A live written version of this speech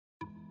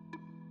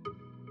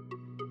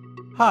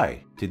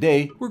Hi,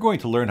 today we're going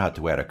to learn how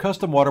to add a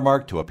custom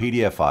watermark to a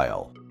PDF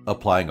file.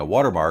 Applying a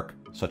watermark,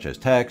 such as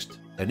text,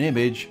 an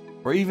image,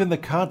 or even the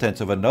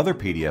contents of another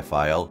PDF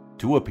file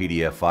to a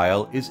PDF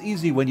file is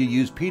easy when you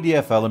use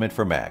PDFelement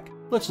for Mac.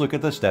 Let's look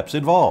at the steps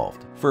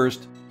involved.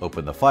 First,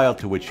 open the file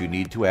to which you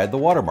need to add the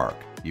watermark.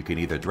 You can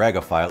either drag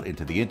a file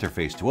into the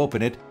interface to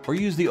open it, or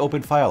use the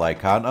Open File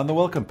icon on the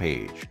Welcome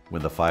page.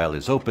 When the file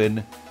is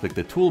open, click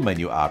the Tool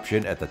menu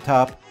option at the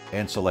top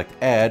and select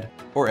Add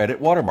or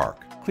Edit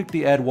Watermark. Click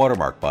the Add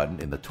Watermark button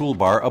in the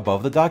toolbar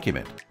above the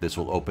document. This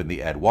will open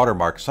the Add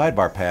Watermark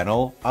sidebar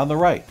panel on the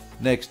right.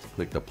 Next,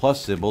 click the plus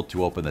symbol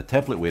to open the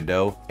template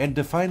window and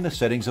define the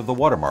settings of the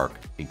watermark,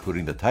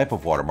 including the type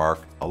of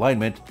watermark,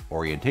 alignment,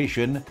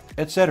 orientation,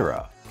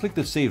 etc. Click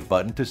the Save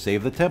button to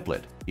save the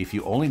template. If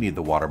you only need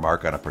the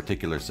watermark on a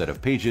particular set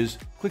of pages,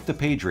 click the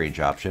Page Range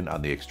option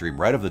on the extreme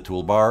right of the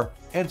toolbar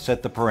and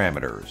set the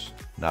parameters.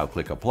 Now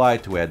click Apply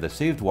to add the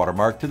saved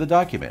watermark to the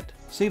document.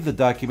 Save the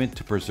document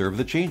to preserve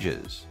the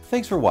changes.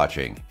 Thanks for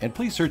watching, and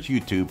please search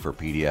YouTube for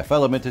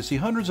PDFelement to see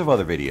hundreds of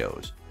other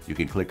videos. You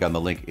can click on the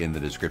link in the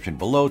description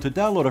below to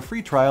download a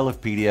free trial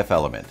of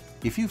PDFelement.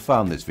 If you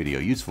found this video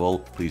useful,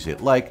 please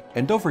hit like,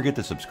 and don't forget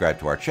to subscribe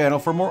to our channel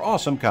for more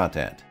awesome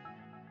content.